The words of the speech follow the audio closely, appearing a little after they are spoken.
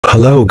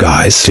Hello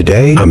guys,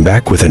 today I'm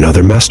back with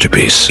another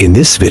masterpiece. In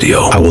this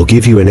video, I will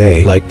give you an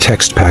A-like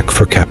text pack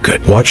for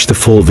CAPCUT. Watch the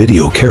full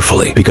video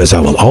carefully because I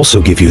will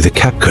also give you the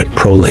CAPCUT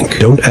Pro link.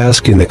 Don't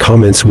ask in the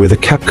comments where the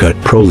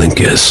CAPCUT Pro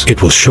link is.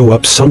 It will show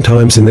up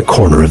sometimes in the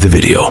corner of the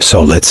video.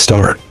 So let's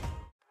start.